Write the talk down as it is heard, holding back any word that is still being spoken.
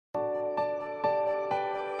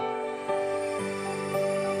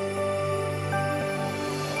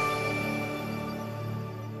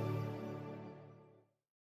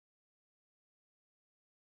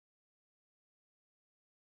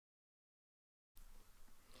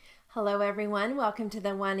Hello everyone, welcome to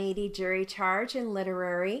the 180 jury charge in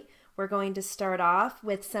literary. We're going to start off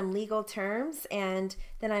with some legal terms and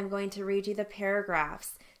then I'm going to read you the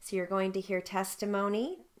paragraphs. So you're going to hear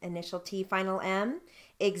testimony, initial T, final M,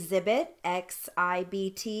 exhibit,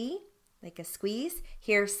 X-I-B-T, like a squeeze,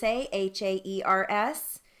 hearsay,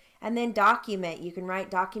 H-A-E-R-S, and then document. You can write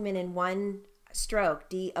document in one stroke,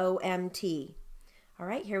 D-O-M-T. All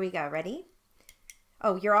right, here we go. Ready?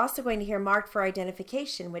 Oh, you're also going to hear marked for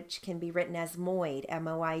identification, which can be written as MOID,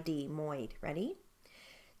 M-O-I-D, MOID. Ready?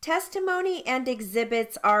 Testimony and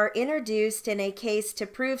exhibits are introduced in a case to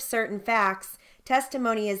prove certain facts.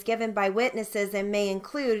 Testimony is given by witnesses and may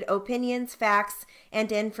include opinions, facts,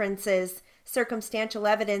 and inferences. Circumstantial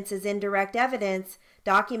evidence is indirect evidence.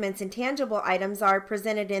 Documents and tangible items are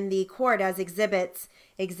presented in the court as exhibits.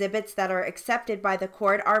 Exhibits that are accepted by the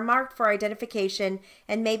court are marked for identification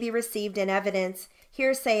and may be received in evidence.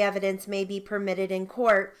 Hearsay evidence may be permitted in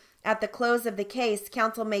court. At the close of the case,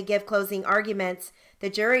 counsel may give closing arguments. The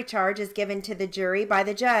jury charge is given to the jury by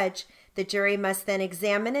the judge. The jury must then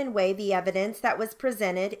examine and weigh the evidence that was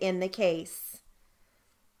presented in the case.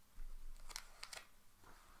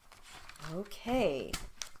 Okay.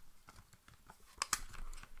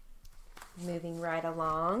 Moving right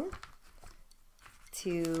along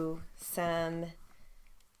to some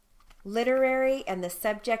literary, and the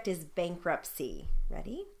subject is bankruptcy.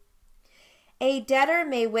 Ready? A debtor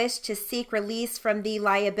may wish to seek release from the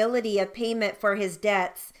liability of payment for his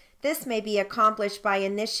debts. This may be accomplished by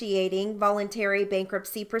initiating voluntary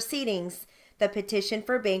bankruptcy proceedings. The petition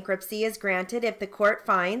for bankruptcy is granted if the court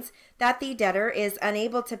finds that the debtor is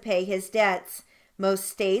unable to pay his debts. Most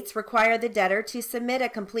states require the debtor to submit a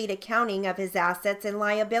complete accounting of his assets and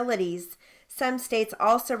liabilities. Some states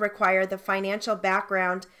also require the financial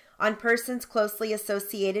background on persons closely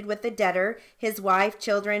associated with the debtor, his wife,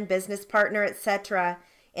 children, business partner, etc.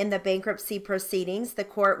 In the bankruptcy proceedings, the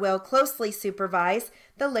court will closely supervise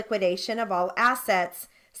the liquidation of all assets.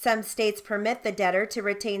 Some states permit the debtor to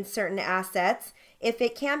retain certain assets if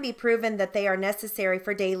it can be proven that they are necessary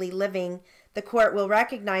for daily living. The court will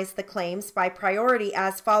recognize the claims by priority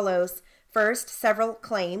as follows. First, several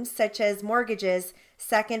claims such as mortgages.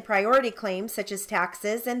 Second, priority claims such as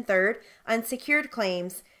taxes. And third, unsecured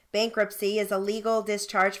claims. Bankruptcy is a legal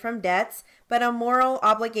discharge from debts, but a moral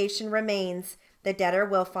obligation remains. The debtor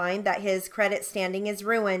will find that his credit standing is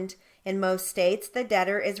ruined. In most states, the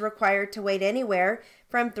debtor is required to wait anywhere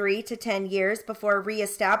from 3 to 10 years before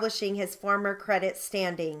reestablishing his former credit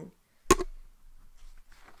standing.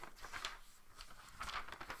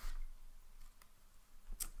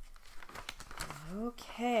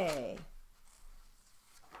 Okay.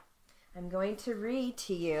 I'm going to read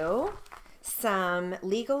to you some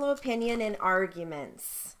legal opinion and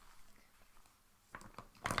arguments.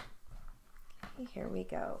 Okay, here we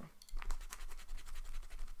go.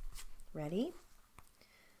 Ready?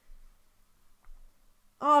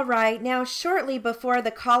 All right, now shortly before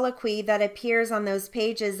the colloquy that appears on those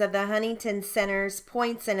pages of the Huntington Center's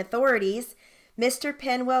Points and Authorities, Mr.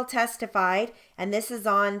 Penwell testified, and this is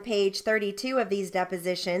on page 32 of these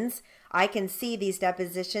depositions. I can see these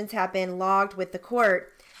depositions have been logged with the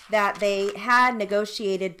court, that they had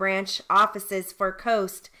negotiated branch offices for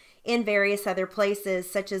Coast in various other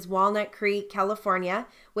places, such as Walnut Creek, California,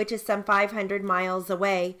 which is some 500 miles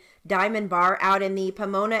away, Diamond Bar out in the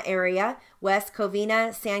Pomona area, West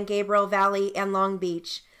Covina, San Gabriel Valley, and Long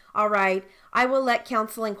Beach. All right, I will let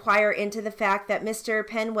counsel inquire into the fact that Mr.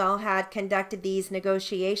 Penwell had conducted these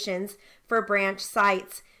negotiations for branch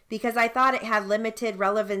sites because I thought it had limited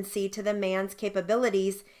relevancy to the man's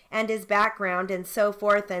capabilities and his background and so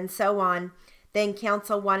forth and so on. Then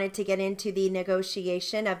counsel wanted to get into the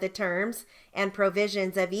negotiation of the terms and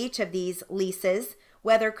provisions of each of these leases,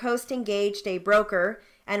 whether Coast engaged a broker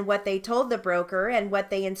and what they told the broker and what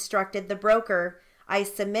they instructed the broker. I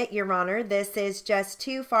submit, Your Honor, this is just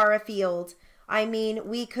too far afield. I mean,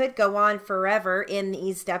 we could go on forever in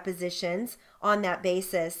these depositions on that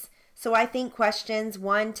basis. So I think questions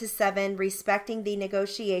 1 to 7 respecting the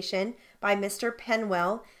negotiation by Mr.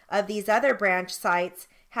 Penwell of these other branch sites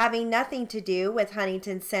having nothing to do with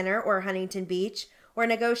Huntington Center or Huntington Beach or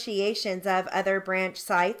negotiations of other branch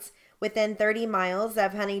sites within 30 miles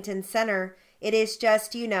of Huntington Center. It is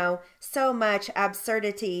just, you know, so much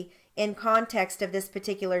absurdity in context of this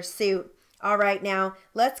particular suit. All right, now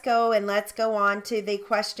let's go on to the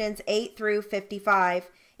questions 8 through 55.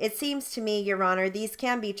 It seems to me, Your Honor, these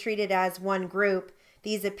can be treated as one group.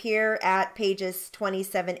 These appear at pages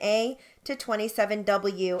 27A to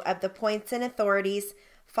 27W of the Points and Authorities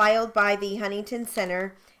filed by the Huntington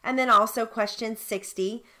Center, and then also question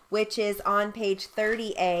 60, which is on page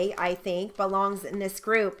 30A, I think, belongs in this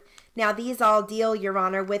group. Now, these all deal, Your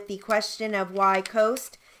Honor, with the question of why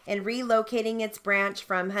Coast, in relocating its branch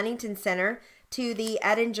from Huntington Center to the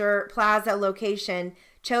Ettinger Plaza location,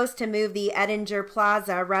 chose to move the Ettinger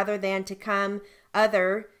Plaza rather than to come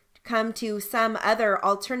to some other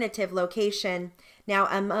alternative location. Now,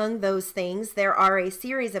 among those things, there are a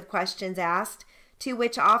series of questions asked to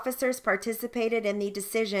which officers participated in the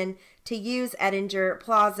decision to use Ettinger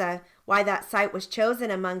Plaza, why that site was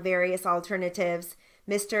chosen among various alternatives,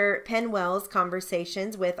 Mr. Penwell's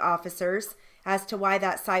conversations with officers as to why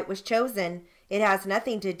that site was chosen. It has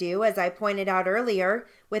nothing to do, as I pointed out earlier,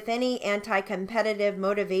 with any anti-competitive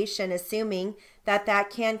motivation, assuming that that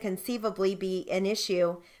can conceivably be an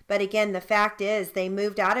issue. But again, the fact is they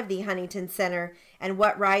moved out of the Huntington Center, and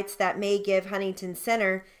what rights that may give Huntington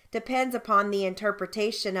Center depends upon the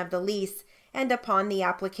interpretation of the lease and upon the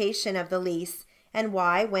application of the lease, and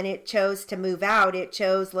why, when it chose to move out, it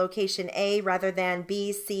chose location A rather than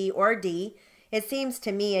B, C, or D. It seems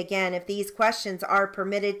to me, again, if these questions are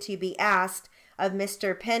permitted to be asked of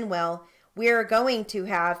Mr. Penwell, we're going to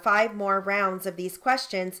have 5 more rounds of these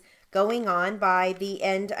questions going on by the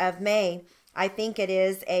end of May. I think it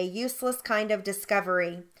is a useless kind of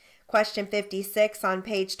discovery. Question 56 on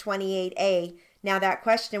page 28A. Now that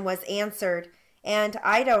question was answered, and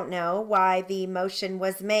I don't know why the motion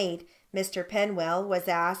was made. Mr. Penwell was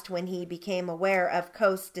asked when he became aware of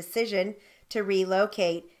Coast's decision to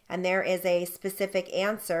relocate, and there is a specific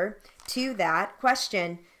answer to that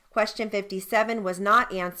question. Question 57 was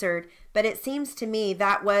not answered, but it seems to me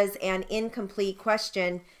that was an incomplete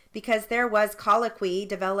question because there was colloquy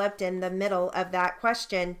developed in the middle of that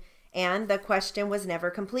question, and the question was never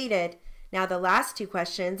completed. Now, the last 2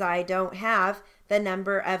 questions, I don't have the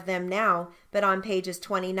number of them now, but on pages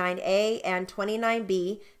 29A and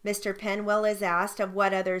 29B, Mr. Penwell is asked of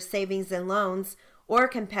what other savings and loans or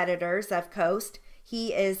competitors of Coast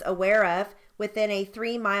he is aware of within a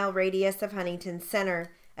 3-mile radius of Huntington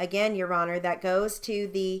Center. Again, Your Honor, that goes to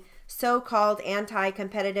the so-called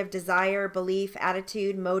anti-competitive desire, belief,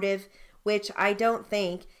 attitude, motive, which I don't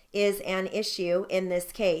think is an issue in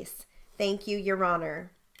this case. Thank you, Your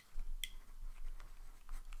Honor.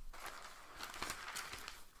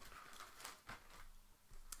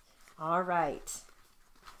 All right.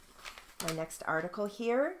 My next article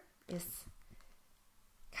here is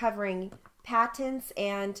covering patents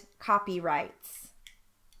and copyrights.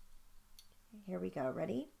 Here we go.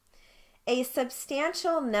 Ready? A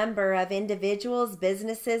substantial number of individuals,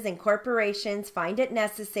 businesses, and corporations find it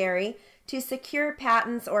necessary to secure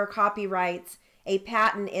patents or copyrights. A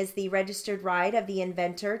patent is the registered right of the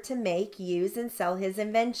inventor to make, use, and sell his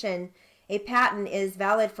invention. A patent is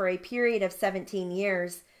valid for a period of 17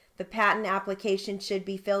 years. The patent application should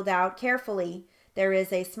be filled out carefully. There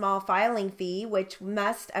is a small filing fee which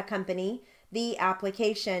must accompany the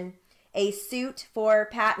application. A suit for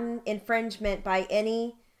patent infringement by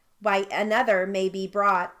another may be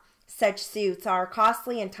brought. Such suits are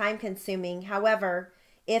costly and time-consuming. However,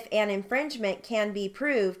 if an infringement can be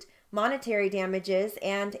proved, monetary damages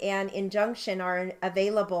and an injunction are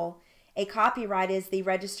available. A copyright is the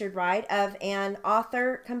registered right of an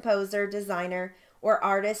author, composer, designer, or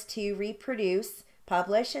artist to reproduce,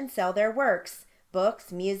 publish, and sell their works,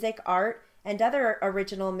 books, music, art, and other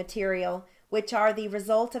original material, which are the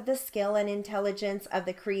result of the skill and intelligence of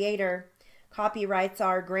the creator. Copyrights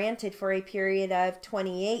are granted for a period of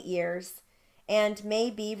 28 years and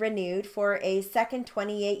may be renewed for a second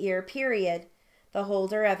 28-year period. The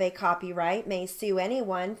holder of a copyright may sue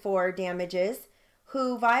anyone for damages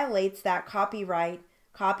who violates that copyright.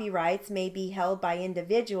 Copyrights may be held by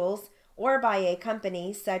individuals or by a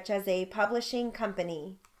company, such as a publishing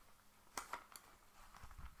company.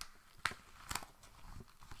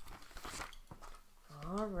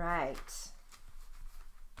 All right.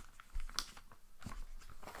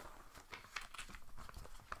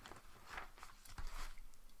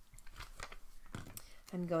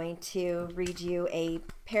 I'm going to read you a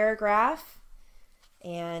paragraph,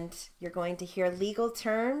 and you're going to hear legal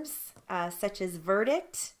terms such as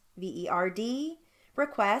verdict, V-E-R-D,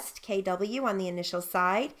 request, K-W on the initial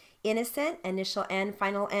side, innocent, initial N,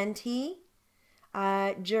 final N-T,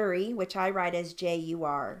 jury, which I write as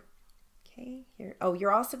J-U-R. Okay, here. Oh,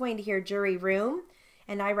 you're also going to hear jury room,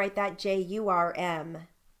 and I write that J-U-R-M,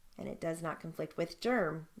 and it does not conflict with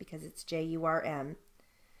germ because it's J-U-R-M.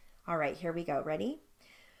 All right, here we go. Ready?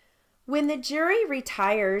 When the jury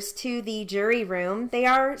retires to the jury room, they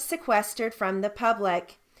are sequestered from the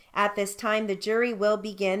public. At this time, the jury will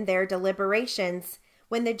begin their deliberations.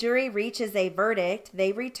 When the jury reaches a verdict,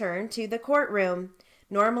 they return to the courtroom.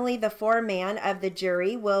 Normally, the foreman of the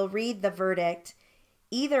jury will read the verdict.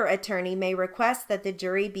 Either attorney may request that the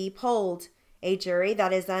jury be polled. A jury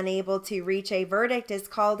that is unable to reach a verdict is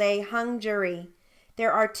called a hung jury.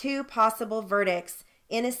 There are two possible verdicts,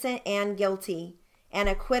 innocent and guilty. An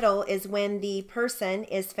acquittal is when the person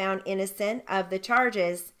is found innocent of the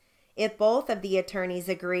charges. If both of the attorneys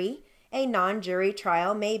agree, a non-jury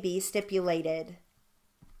trial may be stipulated.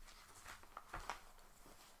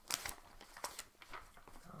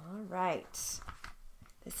 All right.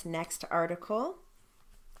 This next article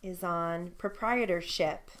is on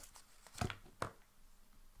proprietorship.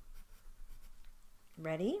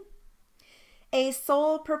 Ready? A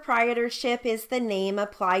sole proprietorship is the name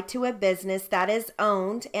applied to a business that is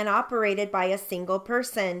owned and operated by a single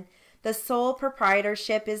person. The sole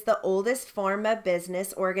proprietorship is the oldest form of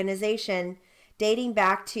business organization, dating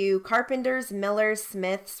back to carpenters, millers,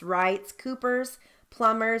 smiths, wrights, coopers,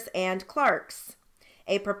 plumbers, and clerks.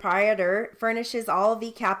 A proprietor furnishes all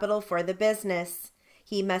the capital for the business.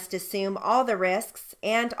 He must assume all the risks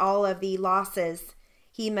and all of the losses.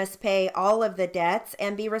 He must pay all of the debts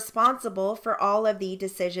and be responsible for all of the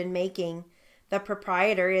decision-making. The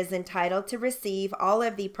proprietor is entitled to receive all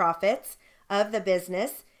of the profits of the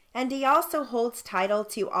business, and he also holds title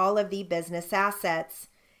to all of the business assets.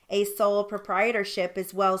 A sole proprietorship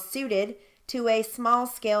is well suited to a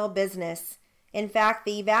small-scale business. In fact,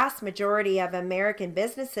 the vast majority of American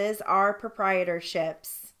businesses are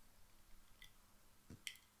proprietorships.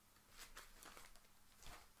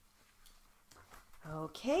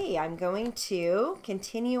 Okay, I'm going to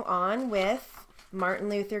continue on with Martin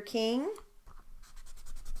Luther King.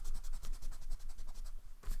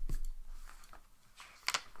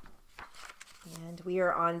 And we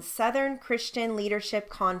are on Southern Christian Leadership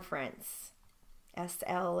Conference,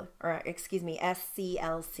 SCLC.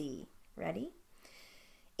 Ready?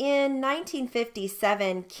 In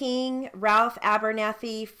 1957, King, Ralph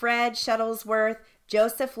Abernathy, Fred Shuttlesworth,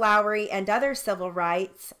 Joseph Lowery, and other civil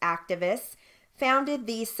rights activists founded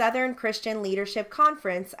the Southern Christian Leadership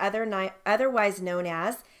Conference, otherwise known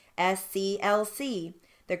as SCLC.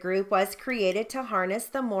 The group was created to harness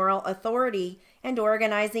the moral authority and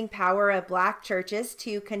organizing power of black churches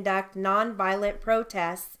to conduct nonviolent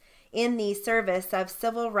protests in the service of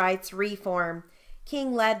civil rights reform.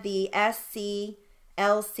 King led the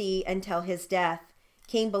SCLC until his death.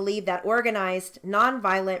 King believed that organized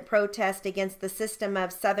nonviolent protest against the system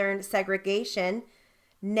of Southern segregation,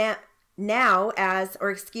 known as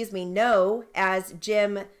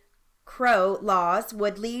Jim Crow laws,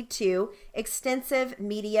 would lead to extensive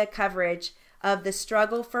media coverage of the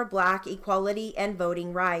struggle for black equality and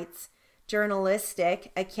voting rights.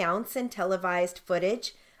 Journalistic accounts and televised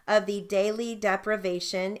footage of the daily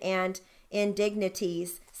deprivation and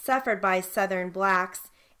indignities suffered by Southern blacks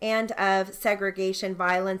and of segregation,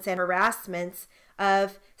 violence, and harassments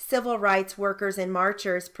of civil rights workers and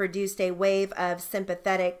marchers produced a wave of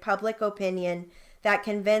sympathetic public opinion that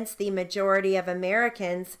convinced the majority of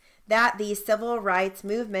Americans that the civil rights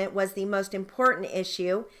movement was the most important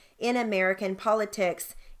issue in American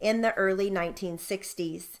politics in the early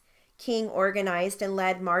 1960s. King organized and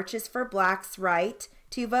led marches for blacks' right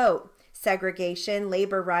to vote, segregation,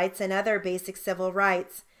 labor rights, and other basic civil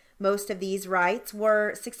rights. Most of these rights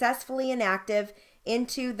were successfully enacted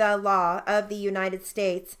into the law of the United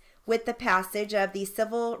States with the passage of the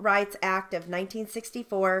Civil Rights Act of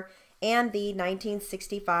 1964 and the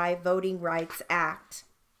 1965 Voting Rights Act.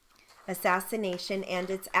 Assassination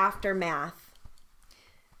and its aftermath.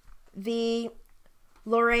 The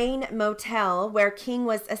Lorraine Motel, where King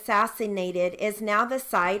was assassinated, is now the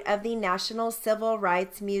site of the National Civil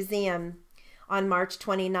Rights Museum. On March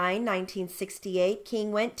 29, 1968,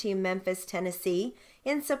 King went to Memphis, Tennessee,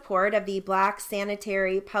 in support of the Black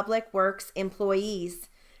Sanitary Public Works employees,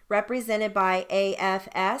 represented by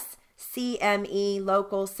AFS CME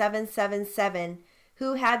Local 777,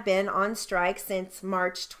 who had been on strike since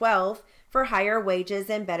March 12 for higher wages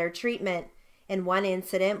and better treatment. In one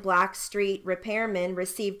incident, black street repairmen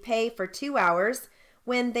received pay for 2 hours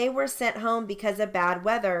when they were sent home because of bad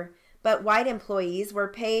weather, but white employees were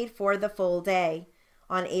paid for the full day.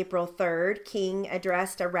 On April 3rd, King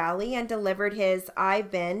addressed a rally and delivered his "I've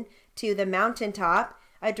been to the mountaintop"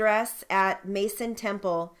 address at Mason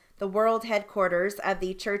Temple, the world headquarters of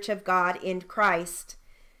the Church of God in Christ.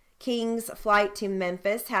 King's flight to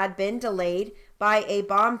Memphis had been delayed by a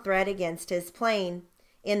bomb threat against his plane.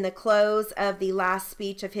 In the close of the last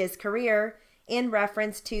speech of his career, in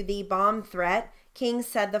reference to the bomb threat, King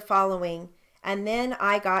said the following: "And then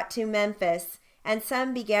I got to Memphis, and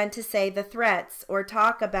some began to say the threats or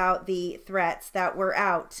talk about the threats that were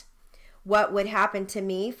out. What would happen to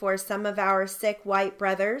me for some of our sick white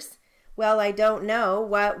brothers? Well, I don't know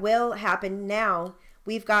what will happen now.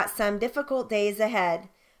 We've got some difficult days ahead,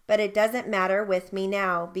 but it doesn't matter with me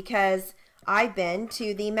now because I've been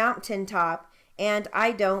to the mountaintop and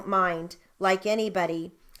I don't mind. Like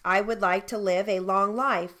anybody, I would like to live a long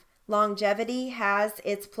life. Longevity has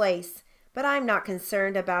its place, but I'm not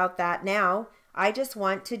concerned about that now. I just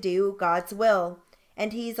want to do God's will.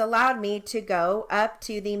 And He's allowed me to go up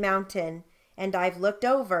to the mountain, and I've looked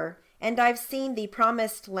over, and I've seen the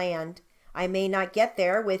promised land. I may not get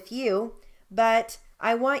there with you, but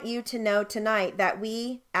I want you to know tonight that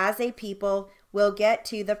we, as a people, will get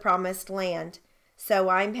to the promised land. So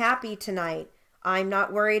I'm happy tonight. I'm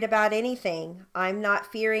not worried about anything. I'm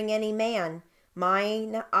not fearing any man.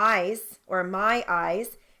 My eyes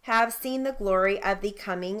have seen the glory of the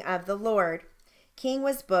coming of the Lord. King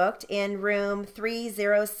was booked in room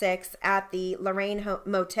 306 at the Lorraine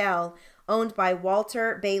Motel, owned by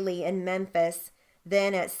Walter Bailey in Memphis.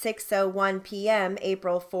 Then at 6:01 p.m.,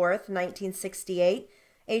 April 4th, 1968,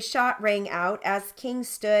 a shot rang out as King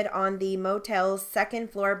stood on the motel's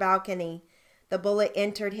second-floor balcony. The bullet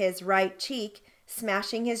entered his right cheek,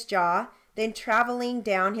 smashing his jaw, then traveling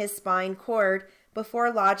down his spine cord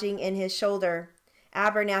before lodging in his shoulder.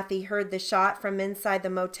 Abernathy heard the shot from inside the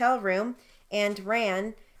motel room and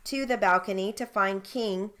ran to the balcony to find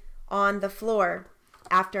King on the floor.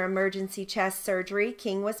 After emergency chest surgery,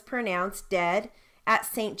 King was pronounced dead at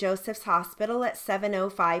St. Joseph's Hospital at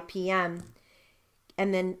 7:05 p.m.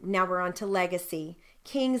 And then now we're on to legacy.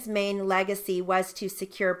 King's main legacy was to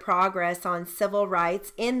secure progress on civil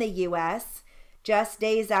rights in the U.S. Just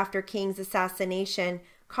days after King's assassination,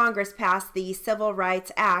 Congress passed the Civil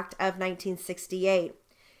Rights Act of 1968.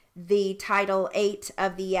 The Title VIII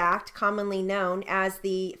of the Act, commonly known as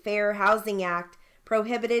the Fair Housing Act,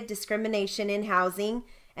 prohibited discrimination in housing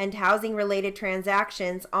and housing-related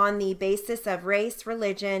transactions on the basis of race,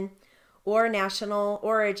 religion, or national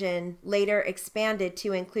origin, later expanded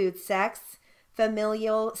to include sex,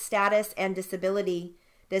 familial status, and disability.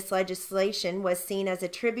 This legislation was seen as a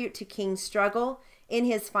tribute to King's struggle in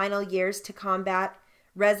his final years to combat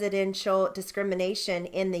residential discrimination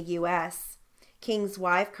in the U.S. King's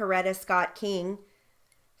wife, Coretta Scott King,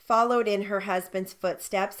 followed in her husband's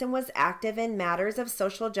footsteps and was active in matters of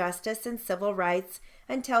social justice and civil rights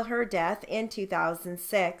until her death in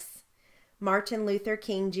 2006. Martin Luther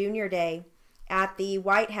King Jr. Day. At the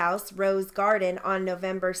White House Rose Garden on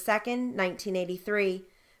November 2, 1983,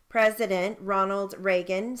 President Ronald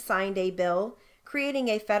Reagan signed a bill creating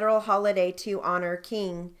a federal holiday to honor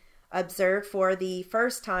King. Observed for the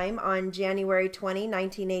first time on January 20,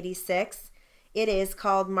 1986, it is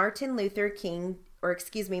called Martin Luther Jr.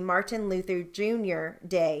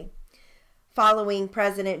 Day. Following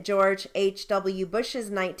President George H.W. Bush's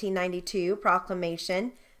 1992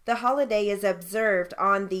 proclamation, the holiday is observed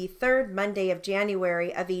on the third Monday of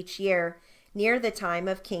January of each year, near the time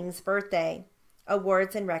of King's birthday.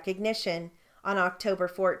 Awards and recognition. On October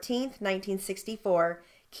 14, 1964,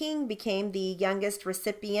 King became the youngest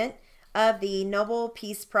recipient of the Nobel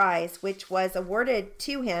Peace Prize, which was awarded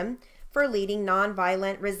to him for leading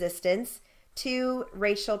nonviolent resistance to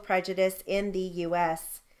racial prejudice in the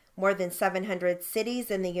U.S. More than 700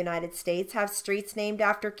 cities in the United States have streets named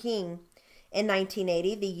after King. In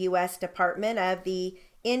 1980, the U.S. Department of the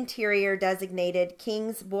Interior designated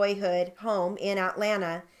King's boyhood home in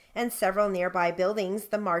Atlanta and several nearby buildings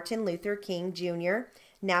the Martin Luther King Jr.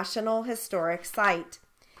 National Historic Site.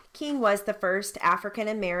 King was the first African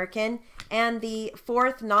American and the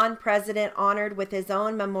fourth non-president honored with his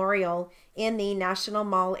own memorial in the National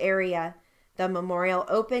Mall area. The memorial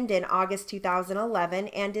opened in August 2011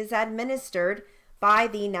 and is administered by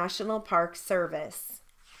the National Park Service.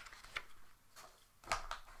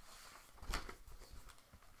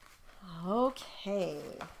 Okay.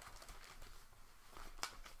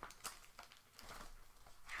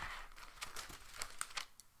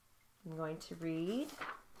 I'm going to read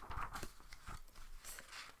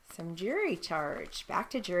some jury charge. Back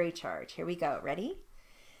to jury charge. Here we go. Ready?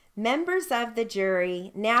 Members of the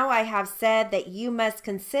jury, now I have said that you must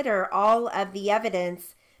consider all of the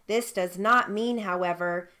evidence. This does not mean,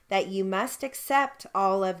 however, that you must accept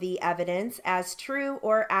all of the evidence as true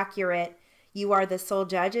or accurate. You are the sole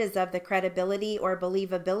judges of the credibility or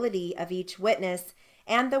believability of each witness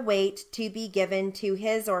and the weight to be given to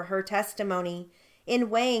his or her testimony. In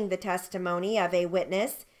weighing the testimony of a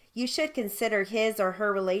witness, you should consider his or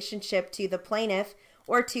her relationship to the plaintiff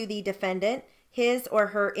or to the defendant, his or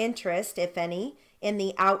her interest, if any, in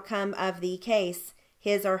the outcome of the case,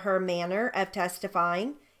 his or her manner of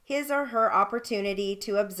testifying, his or her opportunity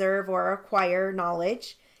to observe or acquire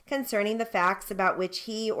knowledge concerning the facts about which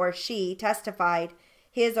he or she testified,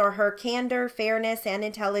 his or her candor, fairness, and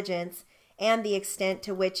intelligence, and the extent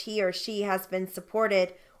to which he or she has been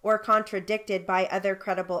supported or contradicted by other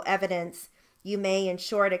credible evidence. You may, in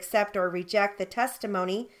short, accept or reject the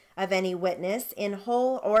testimony of any witness in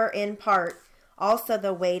whole or in part. Also,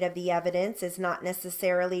 the weight of the evidence is not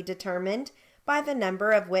necessarily determined by the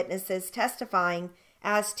number of witnesses testifying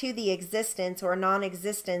as to the existence or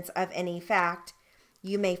non-existence of any fact.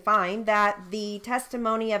 You may find that the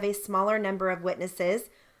testimony of a smaller number of witnesses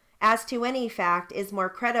as to any fact is more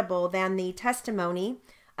credible than the testimony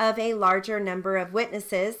of a larger number of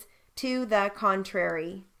witnesses to the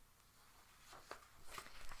contrary.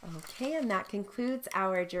 Okay, and that concludes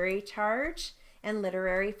our jury charge and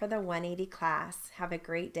literary for the 180 class. Have a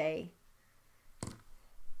great day.